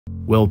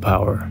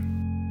Willpower.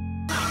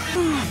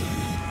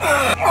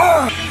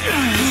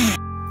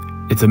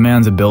 It's a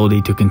man's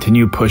ability to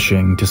continue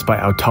pushing despite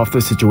how tough the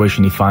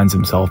situation he finds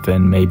himself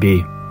in may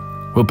be.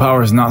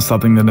 Willpower is not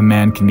something that a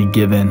man can be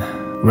given.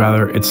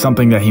 Rather, it's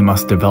something that he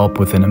must develop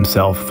within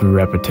himself through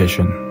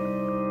repetition.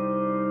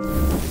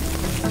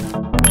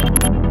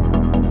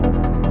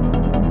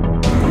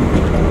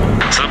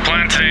 So the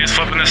plan today is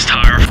flipping this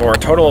tire for a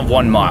total of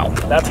 1 mile.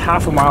 That's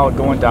half a mile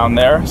going down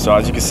there. So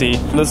as you can see,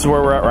 this is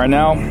where we're at right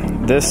now.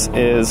 This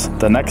is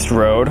the next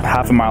road,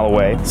 half a mile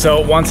away. So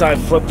once I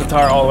flip the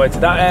tire all the way to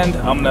that end,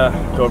 I'm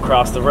gonna go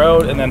across the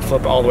road and then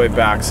flip all the way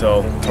back,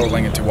 so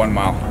totaling it to 1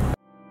 mile.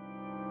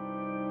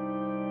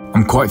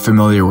 I'm quite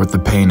familiar with the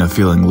pain of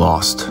feeling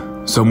lost,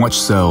 so much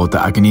so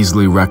that I can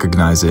easily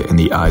recognize it in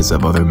the eyes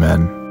of other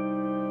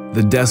men.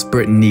 The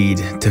desperate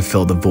need to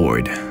fill the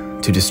void,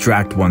 to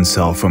distract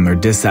oneself from their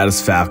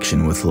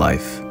dissatisfaction with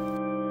life.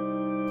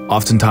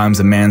 Oftentimes,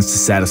 a man's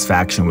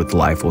dissatisfaction with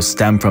life will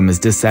stem from his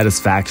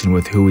dissatisfaction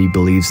with who he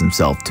believes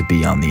himself to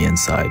be on the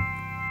inside.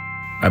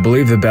 I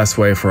believe the best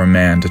way for a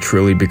man to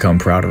truly become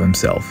proud of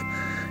himself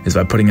is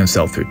by putting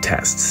himself through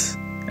tests.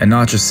 And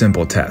not just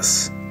simple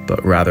tests,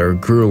 but rather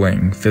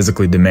grueling,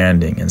 physically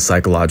demanding, and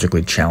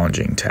psychologically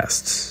challenging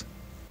tests.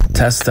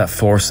 Tests that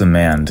force a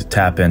man to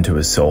tap into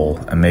his soul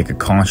and make a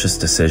conscious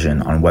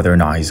decision on whether or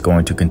not he's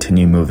going to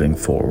continue moving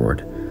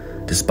forward,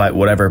 despite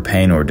whatever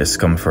pain or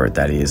discomfort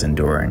that he is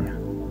enduring.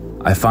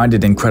 I find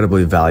it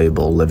incredibly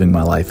valuable living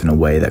my life in a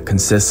way that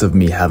consists of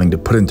me having to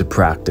put into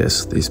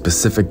practice the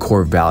specific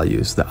core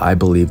values that I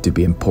believe to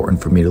be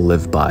important for me to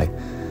live by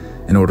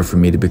in order for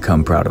me to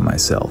become proud of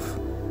myself.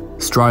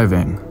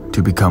 Striving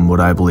to become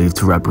what I believe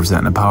to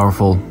represent a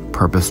powerful,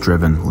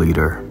 purpose-driven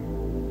leader.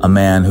 A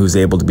man who's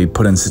able to be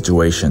put in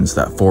situations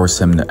that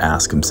force him to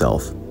ask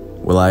himself,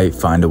 will I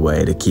find a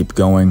way to keep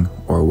going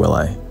or will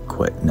I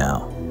quit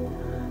now?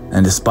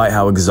 And despite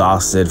how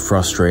exhausted,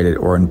 frustrated,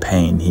 or in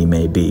pain he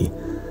may be,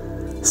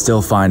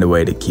 still find a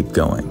way to keep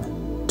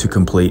going, to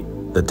complete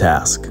the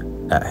task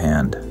at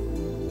hand.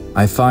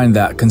 I find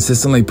that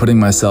consistently putting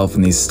myself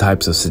in these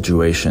types of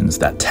situations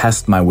that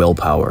test my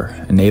willpower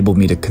enable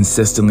me to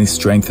consistently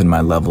strengthen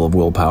my level of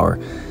willpower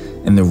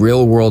in the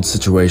real-world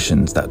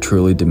situations that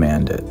truly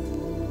demand it.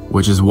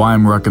 Which is why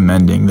I'm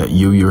recommending that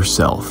you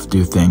yourself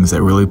do things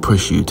that really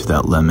push you to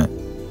that limit,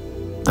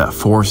 that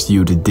force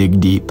you to dig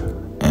deep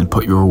and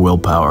put your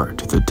willpower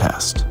to the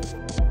test.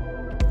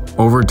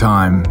 Over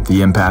time,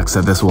 the impacts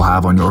that this will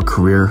have on your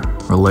career,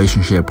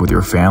 relationship with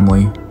your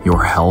family,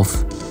 your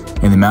health,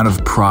 and the amount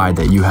of pride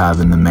that you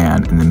have in the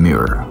man in the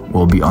mirror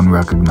will be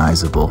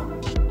unrecognizable.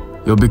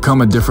 You'll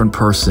become a different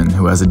person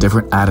who has a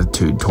different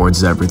attitude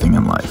towards everything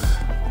in life.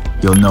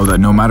 You'll know that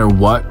no matter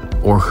what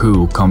or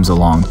who comes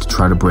along to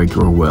try to break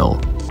your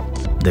will,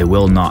 they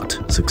will not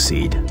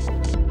succeed.